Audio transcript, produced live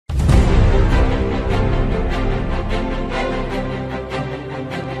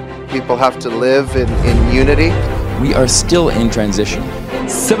people have to live in unity. We are still in transition.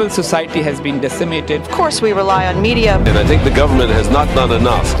 Civil society has been decimated. Of course, we rely on media. And I think the government has not done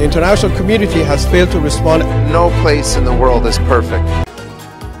enough. The international community has failed to respond. No place in the world is perfect.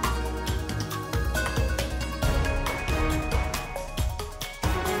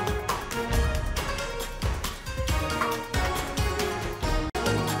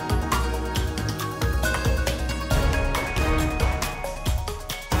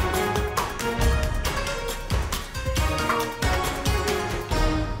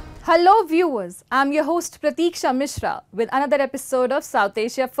 Hello viewers, I'm your host Pratiksha Mishra with another episode of South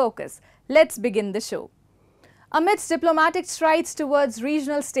Asia Focus. Let's begin the show. Amidst diplomatic strides towards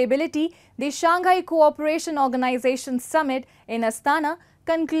regional stability, the Shanghai Cooperation Organization Summit in Astana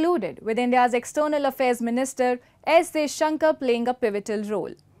concluded with India's External Affairs Minister S. Jaishankar playing a pivotal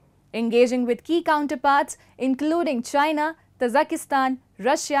role. Engaging with key counterparts including China, Tajikistan,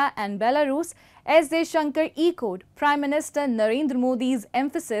 Russia and Belarus, S. Jaishankar echoed Prime Minister Narendra Modi's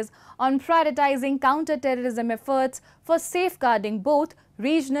emphasis on prioritizing counter-terrorism efforts for safeguarding both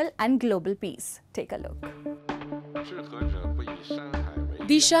regional and global peace. Take a look.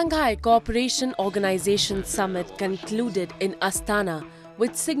 The Shanghai Cooperation Organization Summit concluded in Astana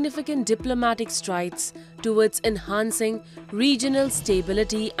with significant diplomatic strides towards enhancing regional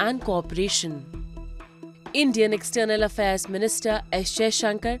stability and cooperation. Indian External Affairs Minister S.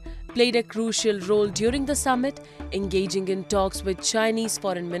 Jaishankar played a crucial role during the summit, engaging in talks with Chinese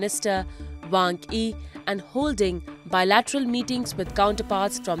Foreign Minister Wang Yi and holding bilateral meetings with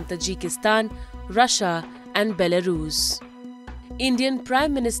counterparts from Tajikistan, Russia and Belarus. Indian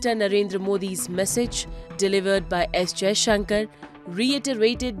Prime Minister Narendra Modi's message, delivered by S. Jaishankar,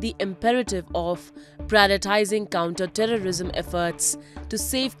 reiterated the imperative of prioritizing counter-terrorism efforts to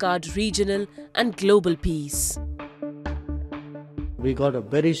safeguard regional and global peace. We got a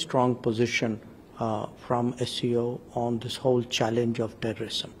very strong position from SCO on this whole challenge of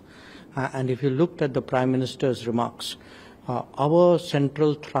terrorism. And if you looked at the Prime Minister's remarks, our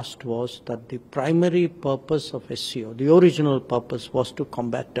central thrust was that the primary purpose of SCO, the original purpose, was to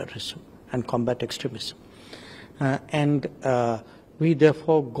combat terrorism and combat extremism. We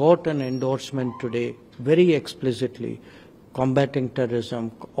therefore got an endorsement today very explicitly combating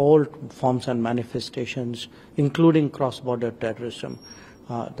terrorism, all forms and manifestations, including cross-border terrorism,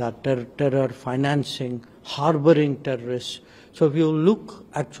 terror financing, harboring terrorists. So if you look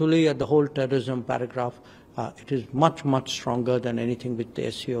actually at the whole terrorism paragraph, it is much, much stronger than anything which the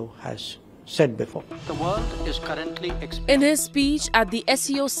SCO has said before. The world is currently in his speech at the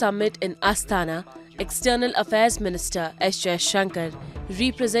SCO summit in Astana, External Affairs Minister S. Jaishankar,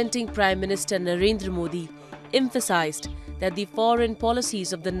 representing Prime Minister Narendra Modi, emphasized that the foreign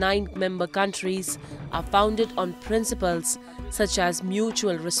policies of the 9 member countries are founded on principles such as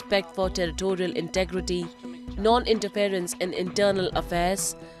mutual respect for territorial integrity, non-interference in internal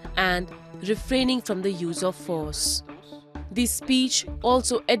affairs, and refraining from the use of force. The speech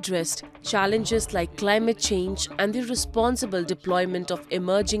also addressed challenges like climate change and the responsible deployment of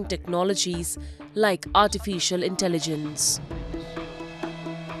emerging technologies like artificial intelligence.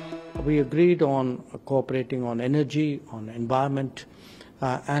 We agreed on cooperating on energy, on environment,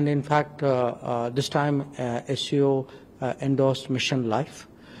 and in fact, this time SCO endorsed Mission Life.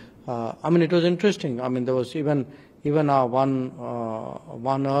 It was interesting. There was even our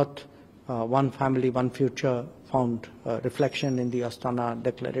one Earth, one family, one future found reflection in the Astana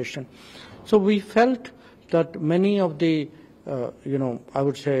Declaration. So we felt that many of the, I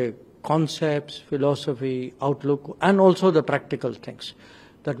would say, concepts, philosophy, outlook, and also the practical things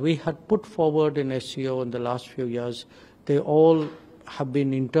that we had put forward in SCO in the last few years, they all have been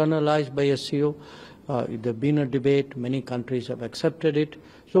internalized by SCO. There's been a debate, many countries have accepted it.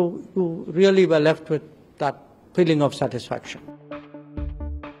 So you really were left with that feeling of satisfaction.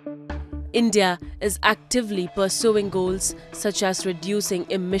 India is actively pursuing goals such as reducing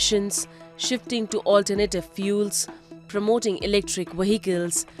emissions, shifting to alternative fuels, promoting electric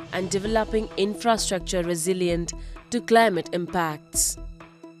vehicles, and developing infrastructure resilient to climate impacts.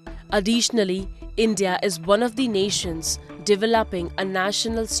 Additionally, India is one of the nations developing a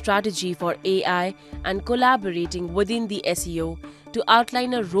national strategy for AI and collaborating within the SCO to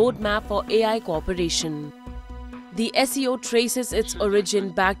outline a roadmap for AI cooperation. The SCO traces its origin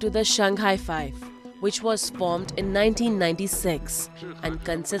back to the Shanghai Five, which was formed in 1996 and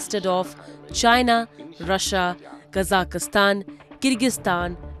consisted of China, Russia, Kazakhstan,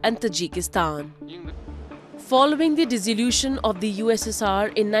 Kyrgyzstan and Tajikistan. Following the dissolution of the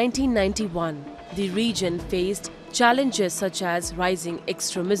USSR in 1991, the region faced challenges such as rising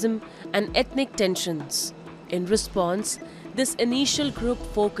extremism and ethnic tensions. In response, This initial group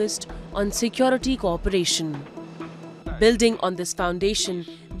focused on security cooperation. Building on this foundation,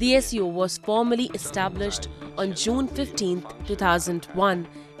 the SCO was formally established on June 15, 2001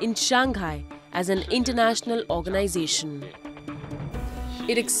 in Shanghai as an international organization.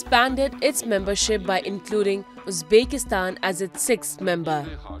 It expanded its membership by including Uzbekistan as its sixth member.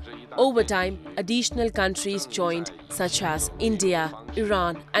 Over time, additional countries joined such as India,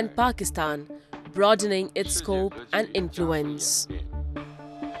 Iran and Pakistan, broadening its scope and influence.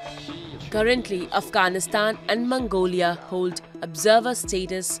 Currently, Afghanistan and Mongolia hold observer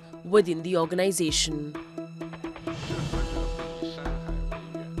status within the organization.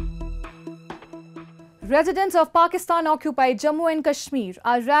 Residents of Pakistan-occupied Jammu and Kashmir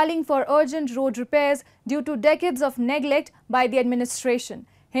are rallying for urgent road repairs due to decades of neglect by the administration,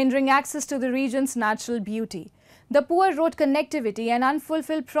 hindering access to the region's natural beauty. The poor road connectivity and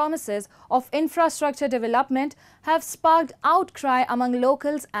unfulfilled promises of infrastructure development have sparked outcry among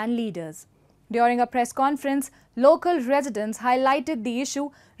locals and leaders. During a press conference, local residents highlighted the issue,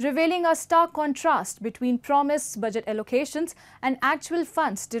 revealing a stark contrast between promised budget allocations and actual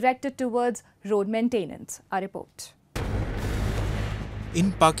funds directed towards road maintenance. A report.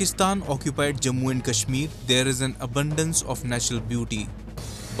 In Pakistan-occupied Jammu and Kashmir, there is an abundance of natural beauty.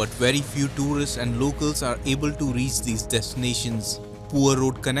 But very few tourists and locals are able to reach these destinations. Poor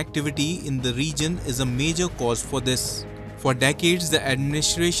road connectivity in the region is a major cause for this. For decades, the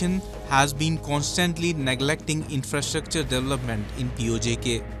administration has been constantly neglecting infrastructure development in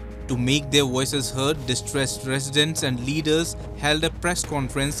POJK. To make their voices heard, distressed residents and leaders held a press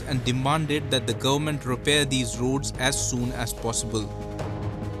conference and demanded that the government repair these roads as soon as possible.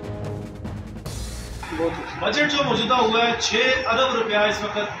 Budget जो मौजूदा हुआ है 6 अरब रुपया इस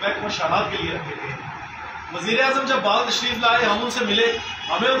वक्त महकमा शाहनात के लिए रखे गए। वजीर आजम जब बाल तशरीफ लाए, हम उनसे मिले,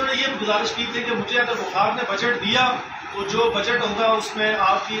 हमें उन्होंने ये गुजारिश की थी कि मुझे अगर वफाक ने बजट दिया तो जो बजट होगा उसमें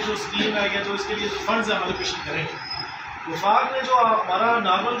आपकी जो स्कीम है या जो इसके लिए जो फंड्स है हम एलोकेशन करेंगे। वफाक ने जो हमारा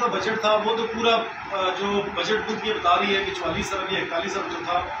नॉर्मल का बजट था वो तो पूरा जो बजट बुक ये बता रही है कि 44 अरब या 41 अरब जो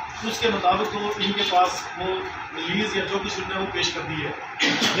था उसके मुताबिक तो इनके पास वो रिलीज या जो कुछ उन्होंने वो पेश कर दी है।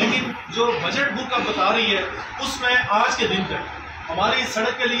 लेकिन जो बजट बुक अब बता रही है उसमें आज के दिन तक हमारी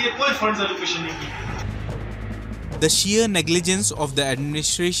सड़क के लिए कोई फंड्स एलोकेशन नहीं की। The sheer negligence of the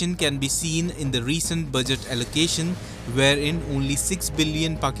administration can be seen in the recent budget allocation, wherein only 6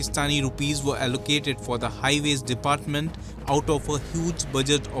 billion Pakistani rupees were allocated for the Highways Department out of a huge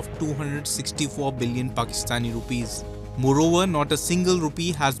budget of 264 billion Pakistani rupees. Moreover, not a single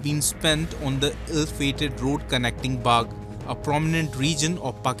rupee has been spent on the ill-fated road connecting Bagh, a prominent region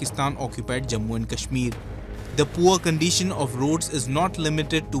of Pakistan-occupied Jammu and Kashmir. The poor condition of roads is not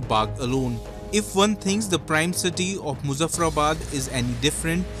limited to Bagh alone. If one thinks the prime city of Muzaffarabad is any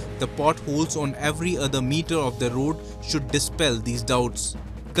different, the potholes on every other meter of the road should dispel these doubts.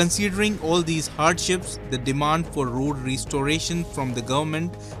 Considering all these hardships, the demand for road restoration from the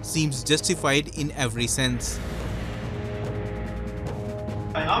government seems justified in every sense.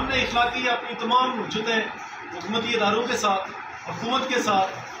 हमने इखलाकी अपनी तमाम जुदें हुकूमती इदारों के साथ, हुकूमत के साथ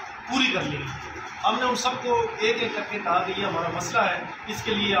पूरी कर ली। हमने उन सबको एक एक करके कहा कि ये हमारा मसला है,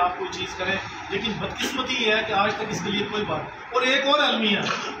 इसके लिए आप कोई चीज़ करें। लेकिन बदकिस्मती ये है कि आज तक इसके लिए कोई बात। और एक और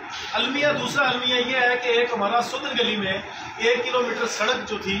अलमिया दूसरा अलमिया ये है कि एक हमारा सुदर गली में 1 किलोमीटर सड़क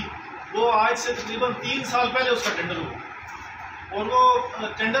जो थी वो आज से तकरीबन 3 साल पहले उसका टेंडर हुआ। और वो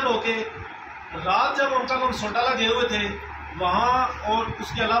टेंडर होके रात जब उनका हम सोटाला गए हुए थे वहाँ, और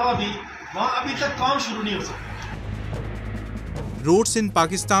उसके अलावा भी वहाँ अभी तक काम शुरू नहीं हो सका। Roads in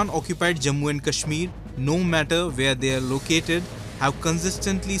Pakistan-occupied Jammu and Kashmir, no matter where they are located, have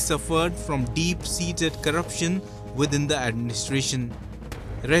consistently suffered from deep-seated corruption within the administration.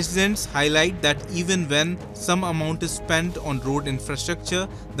 Residents highlight that even when some amount is spent on road infrastructure,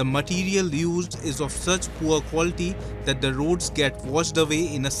 the material used is of such poor quality that the roads get washed away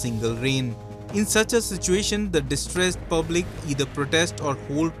in a single rain. In such a situation, the distressed public either protest or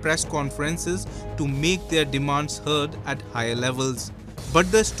hold press conferences to make their demands heard at higher levels.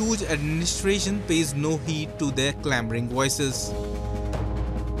 But the stooge administration pays no heed to their clamoring voices.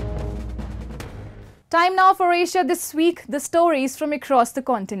 Time now for Asia This Week, the stories from across the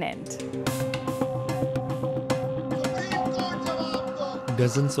continent.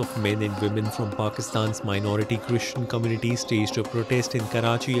 Dozens of men and women from Pakistan's minority Christian community staged a protest in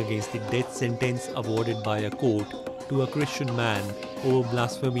Karachi against the death sentence awarded by a court to a Christian man over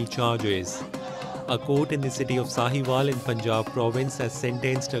blasphemy charges. A court in the city of Sahiwal in Punjab province has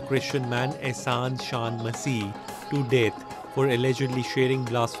sentenced a Christian man, Ehsan Shan Masih, to death for allegedly sharing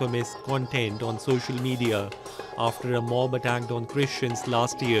blasphemous content on social media after a mob attacked on Christians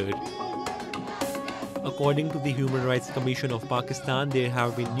last year. According to the Human Rights Commission of Pakistan, there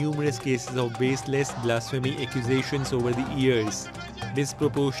have been numerous cases of baseless blasphemy accusations over the years,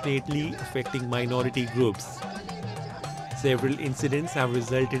 disproportionately affecting minority groups. Several incidents have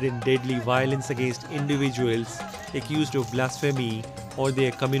resulted in deadly violence against individuals accused of blasphemy or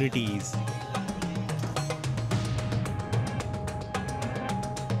their communities.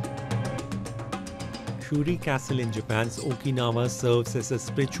 Shuri Castle in Japan's Okinawa serves as a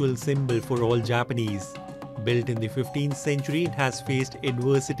spiritual symbol for all Japanese. Built in the 15th century, it has faced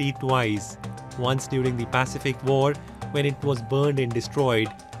adversity twice, once during the Pacific War when it was burned and destroyed,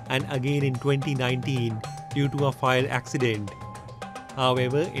 and again in 2019 due to a fire accident.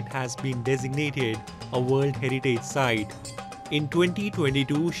 However, it has been designated a World Heritage Site. In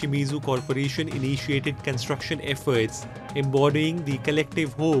 2022, Shimizu Corporation initiated construction efforts embodying the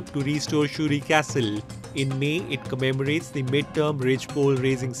collective hope to restore Shuri Castle. In May, it commemorates the mid-term ridgepole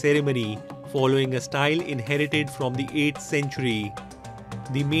raising ceremony, following a style inherited from the 8th century.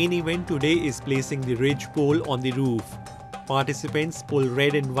 The main event today is placing the ridgepole on the roof. Participants pull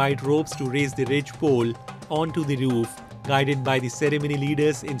red and white ropes to raise the ridgepole onto the roof, guided by the ceremony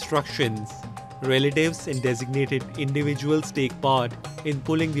leader's instructions. Relatives and designated individuals take part in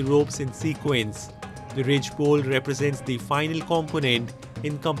pulling the ropes in sequence. The ridgepole represents the final component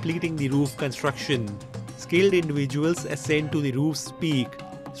in completing the roof construction. Skilled individuals ascend to the roof's peak,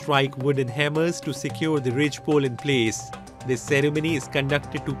 strike wooden hammers to secure the ridgepole in place. This ceremony is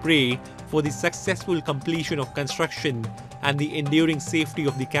conducted to pray for the successful completion of construction and the enduring safety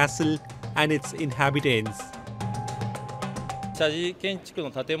of the castle and its inhabitants. 社寺建築の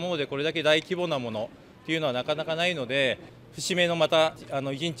建物でこれだけ大規模なものというのはなかなかないので、節目のまた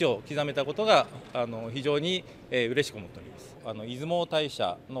一日を刻めたことが非常に嬉しく思っております。出雲大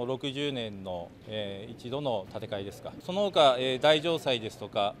社の60年の一度の建て替えですか。その他大城祭ですと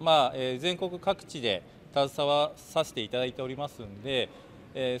か、全国各地で携わさせていただいておりますんで、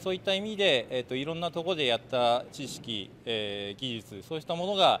そういった意味でいろんなところでやった知識、技術、そうしたも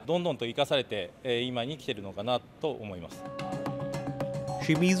のがどんどんと生かされて今に来ているのかなと思います。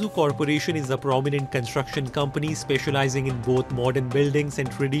Shimizu Corporation is a prominent construction company specializing in both modern buildings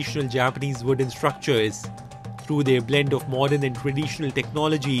and traditional Japanese wooden structures. Through their blend of modern and traditional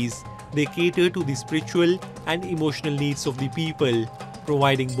technologies, they cater to the spiritual and emotional needs of the people,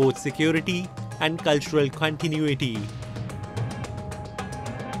 providing both security and cultural continuity.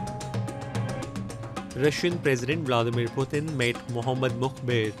 Russian President Vladimir Putin met Mohammad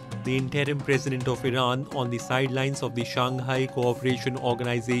Mukhbir, the interim president of Iran, on the sidelines of the Shanghai Cooperation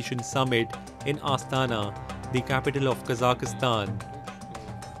Organization Summit in Astana, the capital of Kazakhstan.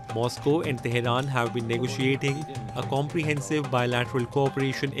 Moscow and Tehran have been negotiating a comprehensive bilateral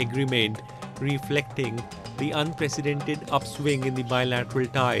cooperation agreement, reflecting the unprecedented upswing in the bilateral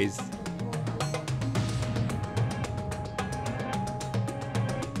ties.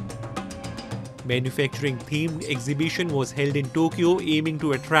 Manufacturing-themed exhibition was held in Tokyo, aiming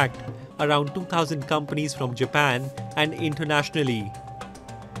to attract around 2,000 companies from Japan and internationally.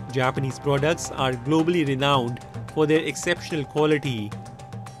 Japanese products are globally renowned for their exceptional quality.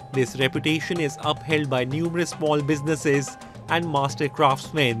 This reputation is upheld by numerous small businesses and master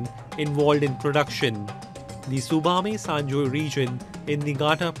craftsmen involved in production. The Subame Sanjo region in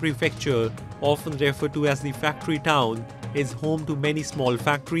Niigata Prefecture, often referred to as the factory town, is home to many small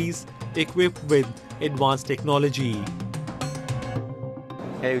factories equipped with advanced technology.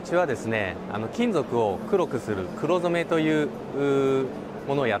 うちはですね、金属を黒くする黒染めという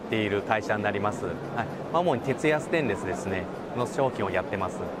ものをやっている会社になります。はい、主に鉄やステンレスですねの商品をやってま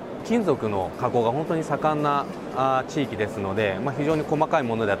す。金属の加工が本当に盛んな地域ですので、非常に細かい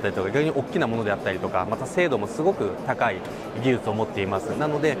ものであったりとか、非常に大きなものであったりとか、また精度もすごく高い技術を持っています。な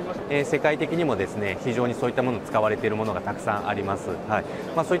ので、世界的にもですね、非常にそういったものに使われているものがたくさんあります。はい、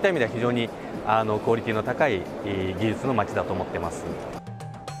そういった意味では非常にクオリティの高い技術の街だと思ってます。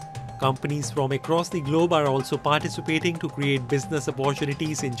Companies from across the globe are also participating to create business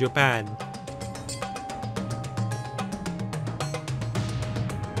opportunities in Japan.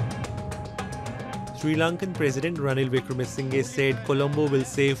 Sri Lankan President Ranil Wickremesinghe said Colombo will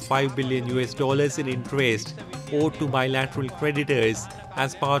save $5 billion in interest owed to bilateral creditors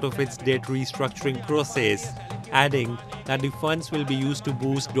as part of its debt restructuring process, adding that the funds will be used to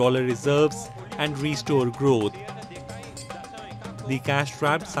boost dollar reserves and restore growth. The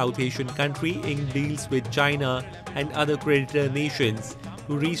cash-strapped South Asian country inked deals with China and other creditor nations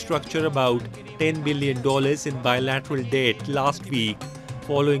to restructure about $10 billion in bilateral debt last week,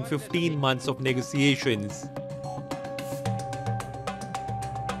 following 15 months of negotiations.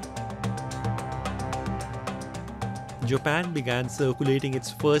 Japan began circulating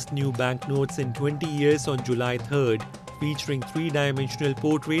its first new banknotes in 20 years on July 3rd, featuring three-dimensional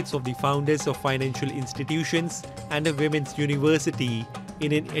portraits of the founders of financial institutions and a women's university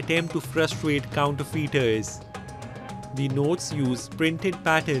in an attempt to frustrate counterfeiters. The notes use printed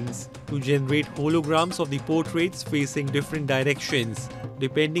patterns to generate holograms of the portraits facing different directions,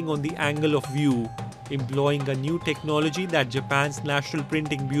 depending on the angle of view, employing a new technology that Japan's National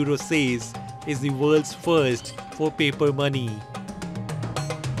Printing Bureau says is the world's first for paper money.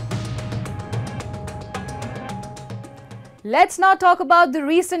 Let's now talk about the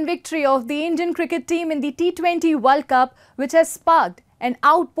recent victory of the Indian cricket team in the T20 World Cup, which has sparked an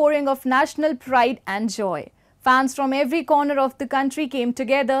outpouring of national pride and joy. Fans from every corner of the country came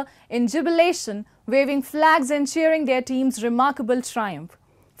together in jubilation, waving flags and cheering their team's remarkable triumph.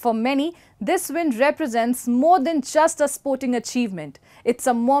 For many, this win represents more than just a sporting achievement. It's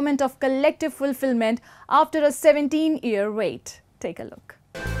a moment of collective fulfillment after a 17-year wait. Take a look.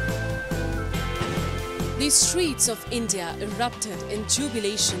 The streets of India erupted in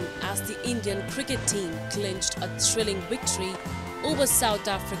jubilation as the Indian cricket team clinched a thrilling victory over South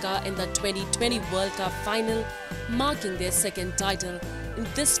Africa in the 2020 World Cup final, marking their second title in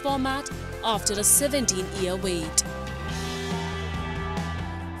this format after a 17-year wait.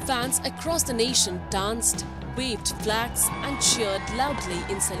 Fans across the nation danced, waved flags and cheered loudly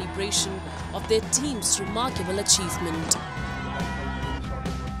in celebration of their team's remarkable achievement.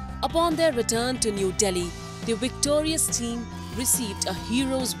 Upon their return to New Delhi, the victorious team received a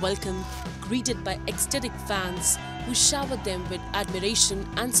hero's welcome, greeted by ecstatic fans who showered them with admiration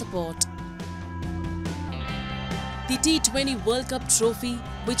and support. The T20 World Cup trophy,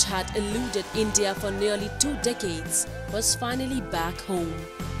 which had eluded India for nearly 2 decades, was finally back home.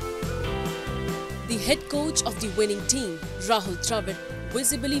 The head coach of the winning team, Rahul Dravid,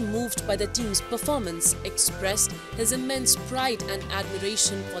 visibly moved by the team's performance, expressed his immense pride and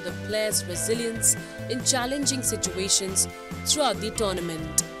admiration for the players' resilience in challenging situations throughout the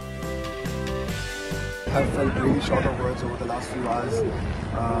tournament. I have felt really short of words over the last few hours.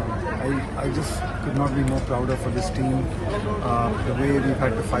 I just could not be more prouder for this team. The way we've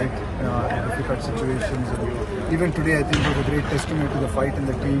had to fight in difficult situations. And even today, I think it was a great testament to the fight in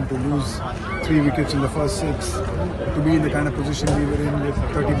the team to lose 3 wickets in the first 6, to be in the kind of position we were in with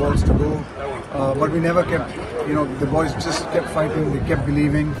 30 balls to go. But we never kept, the boys just kept fighting, they kept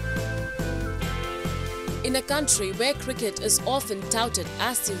believing. In a country where cricket is often touted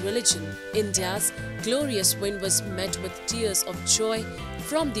as the religion, India's glorious win was met with tears of joy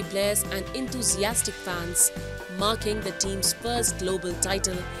from the players and enthusiastic fans, marking the team's first global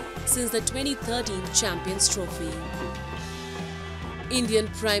title since the 2013 Champions Trophy. Indian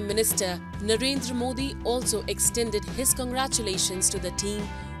Prime Minister Narendra Modi also extended his congratulations to the team,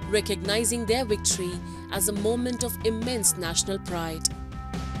 recognizing their victory as a moment of immense national pride.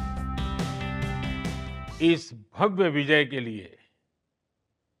 इस भव्य विजय के लिए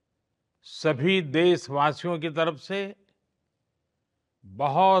सभी देशवासियों की तरफ से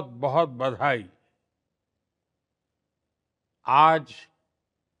बहुत बहुत बधाई। आज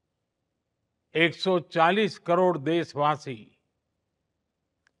 140 करोड़ देशवासी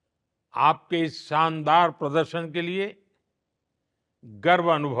आपके इस शानदार प्रदर्शन के लिए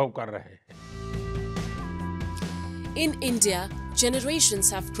गर्व अनुभव कर रहे हैं। In India,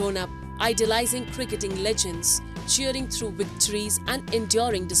 generations have grown up idolizing cricketing legends, cheering through victories and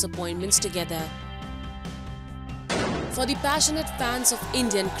enduring disappointments together. For the passionate fans of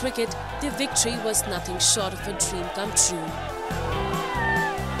Indian cricket, the victory was nothing short of a dream come true.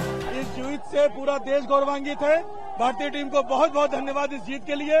 इस जीत से पूरा देश गौरवान्वित है। भारतीय team को बहुत-बहुत धन्यवाद इस जीत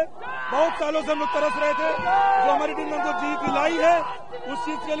के लिए। बहुत सालों से हम लोग तरस रहे थे, जो हमारी टीम ने हमको जीत दिलाई है, उस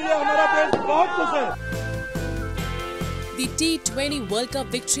जीत के लिए हमारा देश बहुत खुश है। The T20 World Cup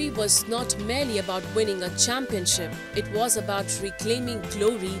victory was not merely about winning a championship, it was about reclaiming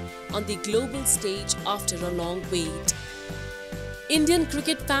glory on the global stage after a long wait. Indian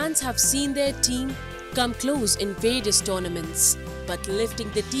cricket fans have seen their team come close in various tournaments, but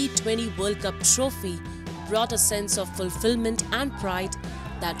lifting the T20 World Cup trophy brought a sense of fulfillment and pride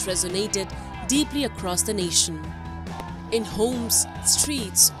that resonated deeply across the nation. In homes,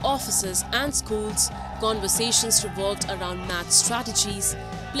 streets, offices and schools, conversations revolved around match strategies,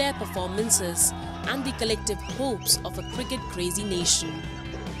 player performances and the collective hopes of a cricket-crazy nation.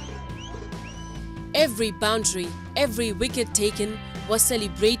 Every boundary, every wicket taken was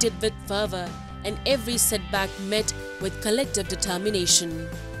celebrated with fervour and every setback met with collective determination.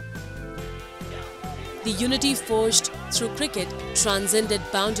 The unity forged through cricket transcended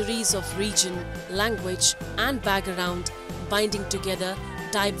boundaries of region, language and background, binding together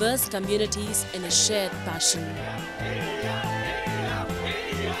diverse communities in a shared passion.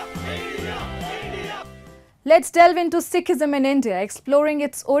 Let's delve into Sikhism in India, exploring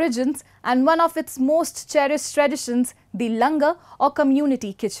its origins and one of its most cherished traditions, the langar or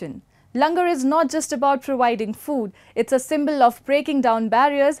community kitchen. Langar is not just about providing food, it's a symbol of breaking down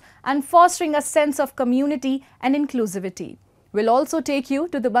barriers and fostering a sense of community and inclusivity. We'll also take you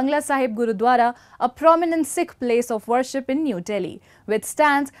to the Bangla Sahib Gurudwara, a prominent Sikh place of worship in New Delhi, which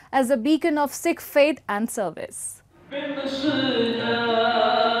stands as a beacon of Sikh faith and service.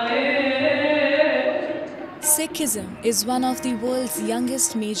 Sikhism is one of the world's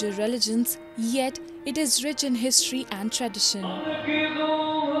youngest major religions, yet it is rich in history and tradition.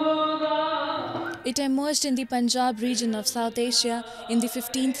 It emerged in the Punjab region of South Asia in the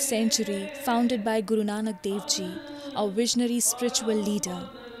 15th century, founded by Guru Nanak Dev Ji, a visionary spiritual leader.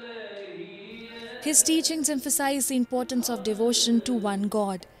 His teachings emphasize the importance of devotion to one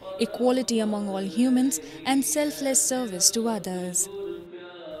God, equality among all humans, and selfless service to others.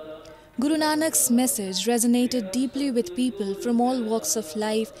 Guru Nanak's message resonated deeply with people from all walks of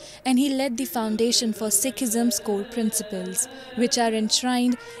life, and he laid the foundation for Sikhism's core principles, which are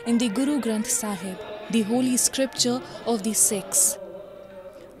enshrined in the Guru Granth Sahib, the holy scripture of the Sikhs.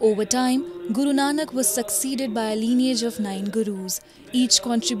 Over time, Guru Nanak was succeeded by a lineage of 9 gurus, each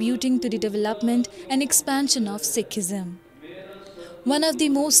contributing to the development and expansion of Sikhism. One of the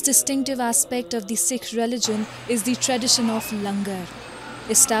most distinctive aspects of the Sikh religion is the tradition of langar.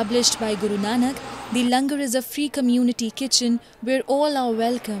 Established by Guru Nanak, the langar is a free community kitchen where all are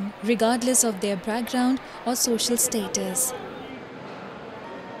welcome regardless of their background or social status.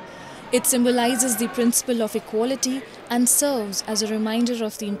 It symbolizes the principle of equality and serves as a reminder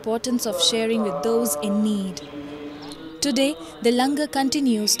of the importance of sharing with those in need. Today, the langar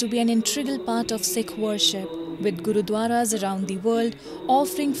continues to be an integral part of Sikh worship, with gurudwaras around the world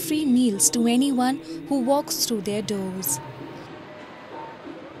offering free meals to anyone who walks through their doors.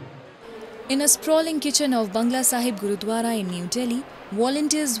 In a sprawling kitchen of Bangla Sahib Gurudwara in New Delhi,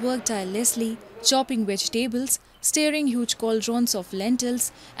 volunteers work tirelessly, chopping vegetables, stirring huge cauldrons of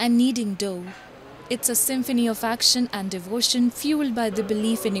lentils, and kneading dough. It's a symphony of action and devotion fueled by the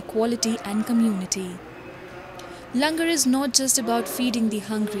belief in equality and community. Langar is not just about feeding the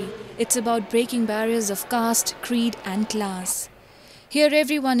hungry, it's about breaking barriers of caste, creed, and class. Here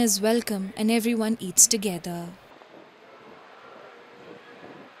everyone is welcome and everyone eats together.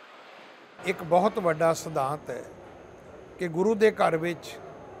 एक बहुत ਵੱਡਾ ਸਿਧਾਂਤ ਹੈ ਕਿ ਗੁਰੂ ਦੇ ਘਰ ਵਿੱਚ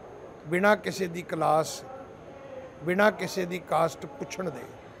ਬਿਨਾਂ ਕਿਸੇ ਦੀ ਕਲਾਸ ਬਿਨਾਂ ਕਿਸੇ ਦੀ ਕਾਸਟ ਪੁੱਛਣ ਦੇ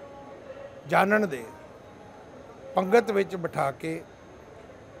ਜਾਣਨ ਦੇ ਪੰਗਤ ਵਿੱਚ ਬਿਠਾ ਕੇ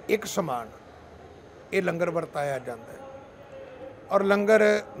ਇੱਕ ਸਮਾਨ ਇਹ ਲੰਗਰ ਵਰਤਾਇਆ ਜਾਂਦਾ ਹੈ ਔਰ ਲੰਗਰ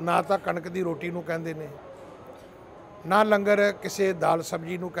ਨਾ ਤਾਂ ਕਣਕ ਦੀ ਰੋਟੀ ਨੂੰ ਕਹਿੰਦੇ ਨੇ ਨਾ ਲੰਗਰ ਕਿਸੇ ਦਾਲ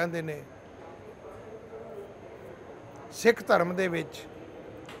ਸਬਜ਼ੀ ਨੂੰ ਕਹਿੰਦੇ ਨੇ ਸਿੱਖ ਧਰਮ ਦੇ ਵਿੱਚ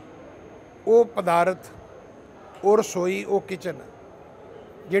ਉਹ ਪਦਾਰਥ ਉਹ ਰਸੋਈ ਉਹ ਕਿਚਨ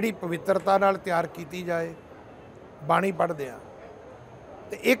ਜਿਹੜੀ ਪਵਿੱਤਰਤਾ ਨਾਲ ਤਿਆਰ ਕੀਤੀ ਜਾਏ ਬਾਣੀ ਪੜ੍ਹਦੇ ਆ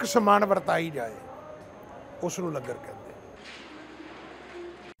ਤੇ ਇੱਕ ਸਮਾਨ ਵਰਤਾਈ ਜਾਏ ਉਸ ਨੂੰ ਲੰਗਰ ਕਹਿੰਦੇ।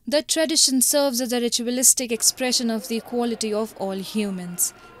 The tradition serves as a ritualistic expression of the equality of all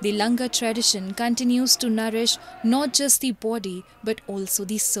humans. The langar tradition continues to nourish not just the body but also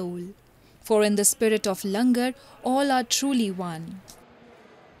the soul. For in the spirit of langar, all are truly one.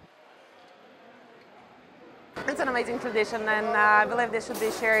 It's an amazing tradition, and I believe this should be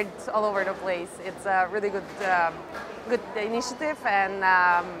shared all over the place. It's a really good initiative, and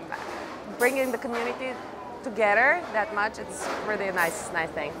bringing the community together that much, it's really a nice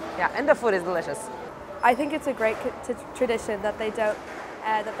thing. Yeah, and the food is delicious. I think it's a great tradition that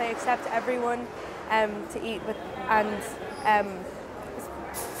they accept everyone to eat with, and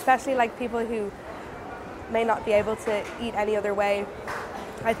especially like people who may not be able to eat any other way.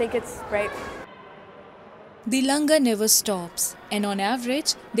 I think it's great. The langar never stops, and on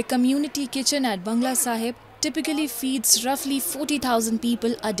average, the community kitchen at Bangla Sahib typically feeds roughly 40,000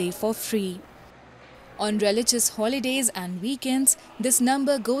 people a day for free. On religious holidays and weekends, this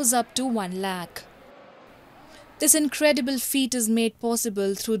number goes up to 1 lakh. This incredible feat is made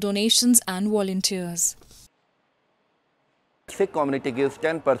possible through donations and volunteers. Sikh community gives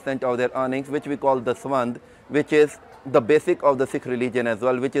 10% of their earnings, which we call the swand, which is the basic of the Sikh religion as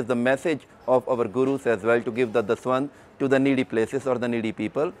well, which is the message of our gurus as well, to give the swand to the needy places or the needy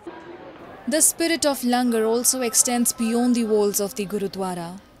people. The spirit of langar also extends beyond the walls of the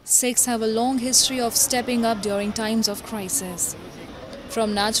Gurudwara. Sikhs have a long history of stepping up during times of crisis.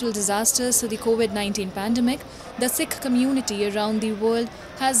 From natural disasters to the COVID-19 pandemic, the Sikh community around the world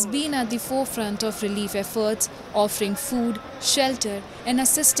has been at the forefront of relief efforts, offering food, shelter and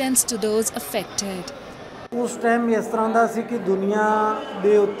assistance to those affected. उस time इस तरह ਦਾ ਸੀ ਕਿ ਦੁਨੀਆ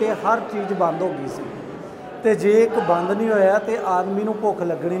ਦੇ ਉੱਤੇ ਹਰ ਚੀਜ਼ ਬੰਦ ਹੋ ਗਈ ਸੀ ਤੇ ਜੇ ਇੱਕ ਬੰਦ ਨਹੀਂ ਹੋਇਆ ਤੇ ਆਦਮੀ ਨੂੰ ਭੁੱਖ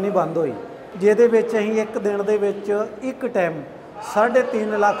ਲੱਗਣੀ ਨਹੀਂ ਬੰਦ ਹੋਈ ਜਿਹਦੇ ਵਿੱਚ ਅਸੀਂ ਇੱਕ ਦਿਨ ਦੇ ਵਿੱਚ ਇੱਕ ਟਾਈਮ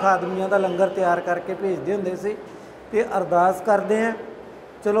 3.5 ਲੱਖ ਆਦਮੀਆਂ ਦਾ ਲੰਗਰ ਤਿਆਰ ਕਰਕੇ ਭੇਜਦੇ ਹੁੰਦੇ ਸੀ ਤੇ ਅਰਦਾਸ ਕਰਦੇ ਆ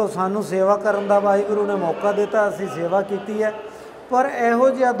ਚਲੋ ਸਾਨੂੰ ਸੇਵਾ ਕਰਨ ਦਾ ਵਾਹਿਗੁਰੂ ਨੇ ਮੌਕਾ ਦਿੱਤਾ ਅਸੀਂ ਸੇਵਾ ਕੀਤੀ ਹੈ ਪਰ ਇਹੋ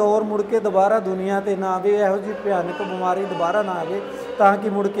ਜਿਹਾ ਦੌਰ ਮੁੜ ਕੇ ਦੁਬਾਰਾ ਦੁਨੀਆ ਤੇ ਨਾ ਆਵੇ ਇਹੋ ਜਿਹੀ ਭਿਆਨਕ ਬਿਮਾਰੀ ਦੁਬਾਰਾ ਨਾ ਆਵੇ ਤਾਂ ਕਿ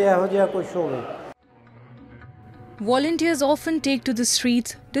ਮੁੜ ਕੇ ਇਹੋ ਜਿਹਾ ਕੁਝ ਹੋਵੇ Volunteers often take to the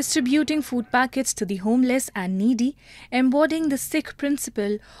streets, distributing food packets to the homeless and needy, embodying the Sikh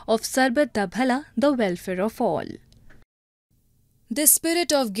principle of Sarbat da Bhala, the welfare of all. This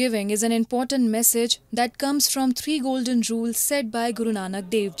spirit of giving is an important message that comes from 3 golden rules set by Guru Nanak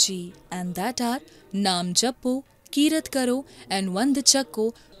Dev Ji, and that are Naam Japo, Kirat Karo and Vand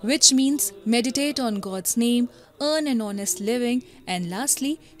Chakko, which means meditate on God's name, earn an honest living, and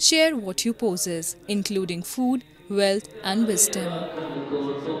lastly, share what you possess, including food, wealth and wisdom.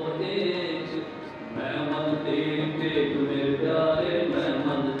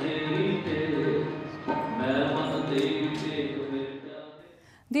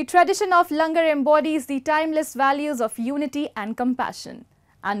 The tradition of langar embodies the timeless values of unity and compassion.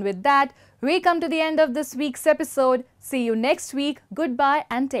 And with that, we come to the end of this week's episode. See you next week. Goodbye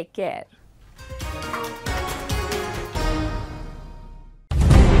and take care.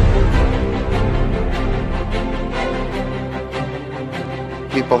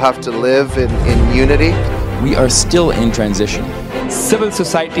 People have to live in unity. We are still in transition. Civil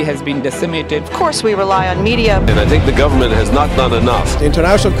society has been decimated. Of course, we rely on media. And I think the government has not done enough. The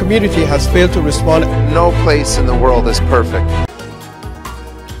international community has failed to respond. No place in the world is perfect.